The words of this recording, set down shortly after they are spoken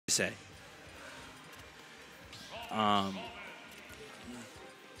say.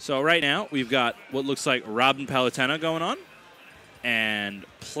 So right now we've got what looks like Robin Palutena going on, and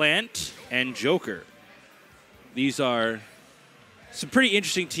Plant and Joker. These are some pretty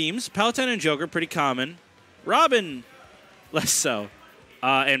interesting teams. Palutena and Joker, pretty common. Robin, less so.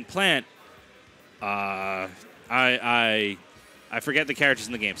 And Plant, I forget the characters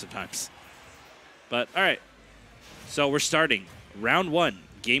in the game sometimes. But, all right. So we're starting round 1,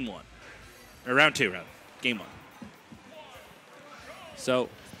 game 1. Or round 2, rather. Game 1. So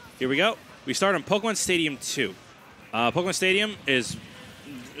here we go. We start on Pokemon Stadium 2. Pokemon Stadium is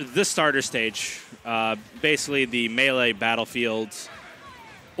the starter stage, basically the melee battlefields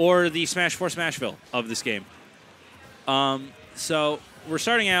or the Smash 4 Smashville of this game. So we're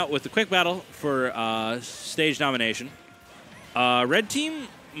starting out with the quick battle for stage domination. Red team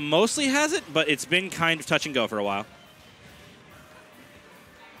mostly has it, but it's been kind of touch and go for a while.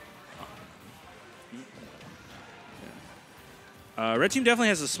 Red team definitely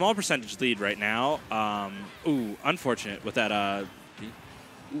has a small percentage lead right now. Ooh, unfortunate with that.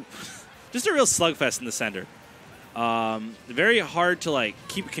 Just a real slugfest in the center. Very hard to like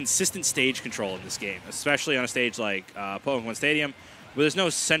keep consistent stage control in this game, especially on a stage like Pokemon Stadium, where there's no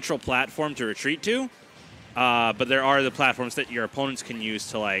central platform to retreat to. But there are the platforms that your opponents can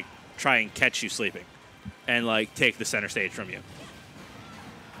use to like try and catch you sleeping, and like take the center stage from you.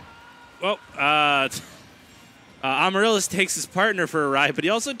 Well, Amaryllis takes his partner for a ride, but he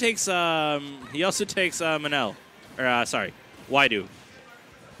also takes Munel, or sorry, Waidu,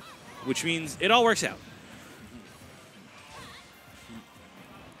 which means it all works out.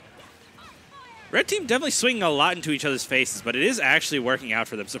 Red team definitely swinging a lot into each other's faces, but it is actually working out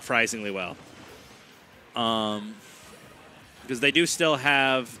for them surprisingly well. Because they do still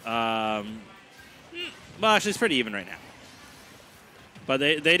have, well, actually it's pretty even right now. But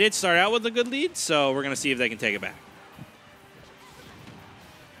they did start out with a good lead, so we're going to see if they can take it back.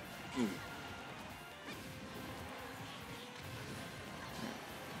 Ooh.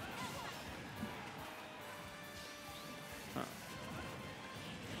 Huh.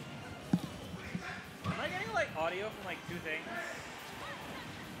 Am I getting, like, audio from, like, two things?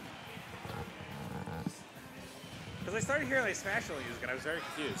 Because I started hearing, like, Smash music, and I was very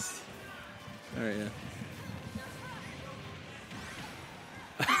confused. All right, yeah.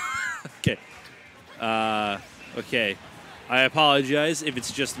 Okay. Okay. I apologize if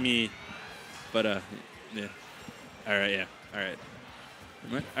it's just me, but yeah. All right, yeah. All right.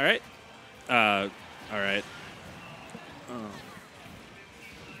 All right. All right. Oh.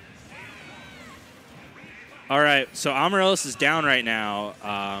 All right. So Amaryllis is down right now.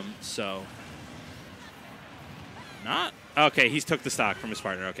 So not okay. He's took the stock from his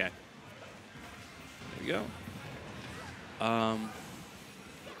partner. Okay. There we go.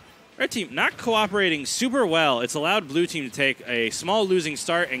 Red team not cooperating super well. It's allowed blue team to take a small losing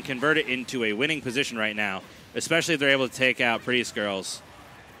start and convert it into a winning position right now, especially if they're able to take out Prettiest Girls,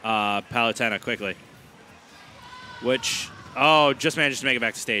 Palutena quickly. Which, oh, just manages to make it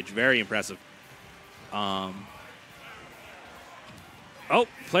back to stage. Very impressive. Oh,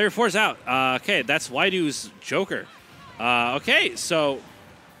 player 4's out. Okay, that's Waidu's Joker. Okay, so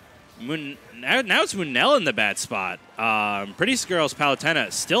now it's Munel in the bad spot. Prettiest Girls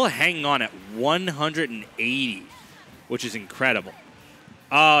Palutena still hanging on at 180, which is incredible.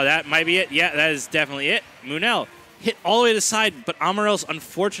 Oh, that might be it. Yeah, that is definitely it. Munel hit all the way to the side, but Amaryllis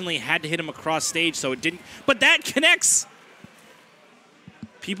unfortunately had to hit him across stage, so it didn't. But that connects.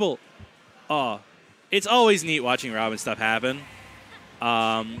 People, it's always neat watching Robin stuff happen.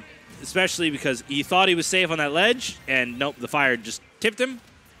 Especially because he thought he was safe on that ledge, and nope, the fire just tipped him.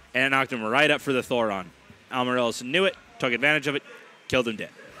 And it knocked him right up for the Thoron. Amaryllis knew it, took advantage of it, killed him dead.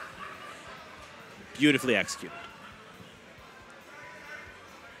 Beautifully executed.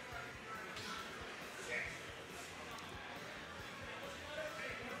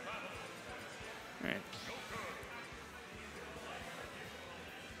 All right.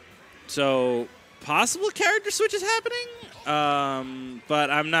 So, possible character switch is happening, but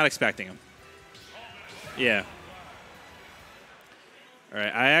I'm not expecting them. Yeah. All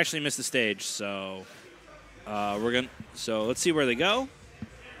right, I actually missed the stage, so So let's see where they go.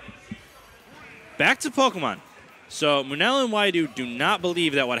 Back to Pokemon. So Munel and Waidu do not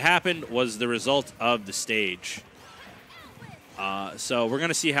believe that what happened was the result of the stage. So we're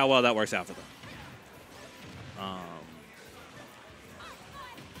gonna see how well that works out for them.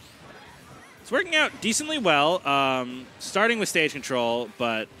 It's working out decently well. Starting with stage control,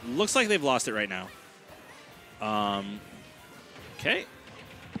 but looks like they've lost it right now. Okay.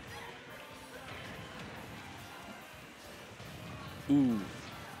 Ooh.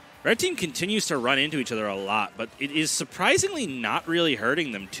 Red team continues to run into each other a lot, but it is surprisingly not really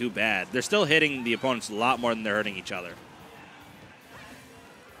hurting them too bad. They're still hitting the opponents a lot more than they're hurting each other.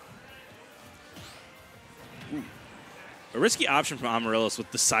 Ooh. A risky option from Amaryllis with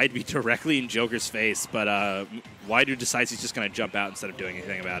the side B directly in Joker's face, but Waidu decides he's just going to jump out instead of doing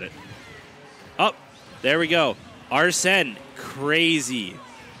anything about it. Oh, there we go. Arsene, crazy.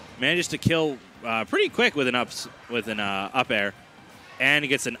 Manages to kill pretty quick with an up air. And he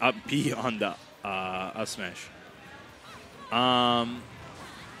gets an up B on the up smash.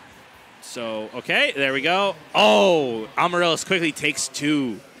 So, okay, there we go. Oh, Amaryllis quickly takes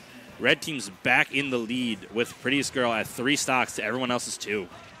 2. Red team's back in the lead with Prettiest Girl at 3 stocks to everyone else's 2.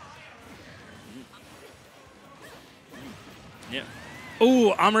 Yeah.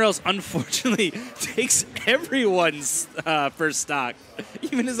 Oh, Amaryllis unfortunately takes everyone's first stock,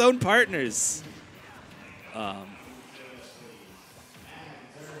 even his own partners.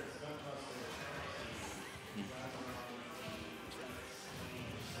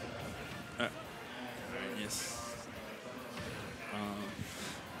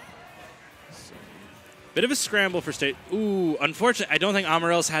 Bit of a scramble for state. Ooh, unfortunately, I don't think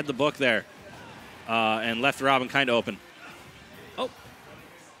Amaryllis had the book there and left Robin kind of open. Oh.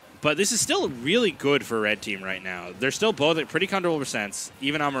 But this is still really good for Red Team right now. They're still both at pretty comfortable percents,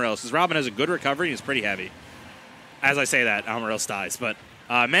 even Amaryllis, because Robin has a good recovery and is pretty heavy. As I say that, Amaryllis dies, but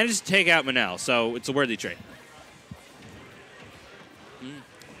manages to take out Munel, so it's a worthy trade.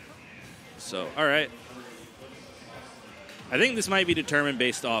 So, all right. I think this might be determined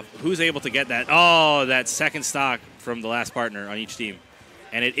based off who's able to get that. Oh, that second stock from the last partner on each team.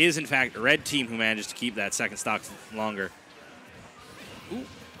 And it is, in fact, Red Team who manages to keep that second stock longer. Ooh.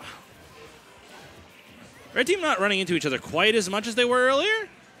 Red Team not running into each other quite as much as they were earlier.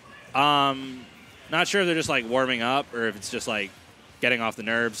 Not sure if they're just, like, warming up or if it's just, like, getting off the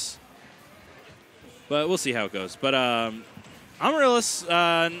nerves. But we'll see how it goes. But Amaryllis,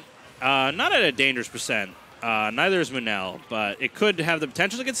 not at a dangerous percent. Neither is Munel, but it could have the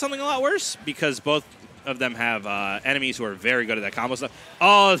potential to get something a lot worse because both of them have enemies who are very good at that combo stuff.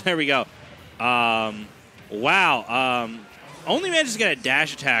 Oh, there we go. Wow. Only manages to get a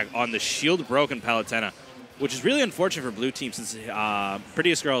dash attack on the shield-broken Palutena, which is really unfortunate for blue team since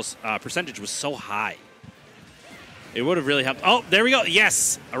Prettiest Girl's percentage was so high. It would have really helped. Oh, there we go.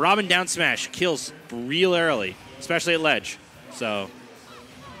 Yes. A Robin down smash kills real early, especially at ledge. So...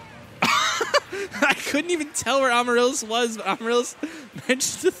 I couldn't even tell where Amaryllis was, but Amaryllis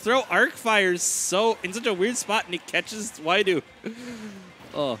managed to throw arc fires in such a weird spot, and he catches Waidu.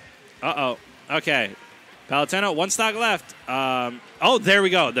 Oh. Uh-oh. Okay. Palutena, 1 stock left. Oh, there we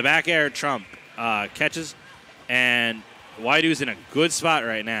go. The back air trump catches, and Waidu's in a good spot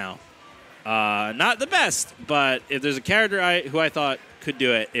right now. Not the best, but if there's a character who I thought could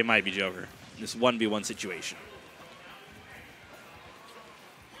do it, it might be Joker. This 1v1 situation.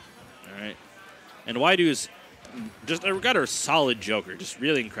 All right. And Waidu's just got a solid Joker. Just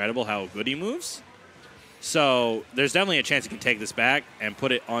really incredible how good he moves. So there's definitely a chance he can take this back and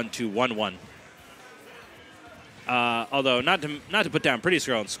put it onto 1-1. Although not to put down Prettiest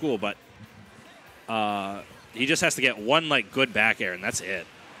Girl in school, but he just has to get one like good back air, and that's it.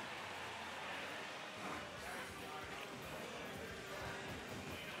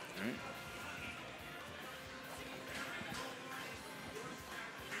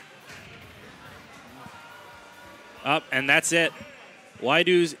 Up, and that's it.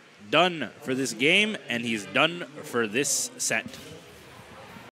 Waidu's done for this game, and he's done for this set.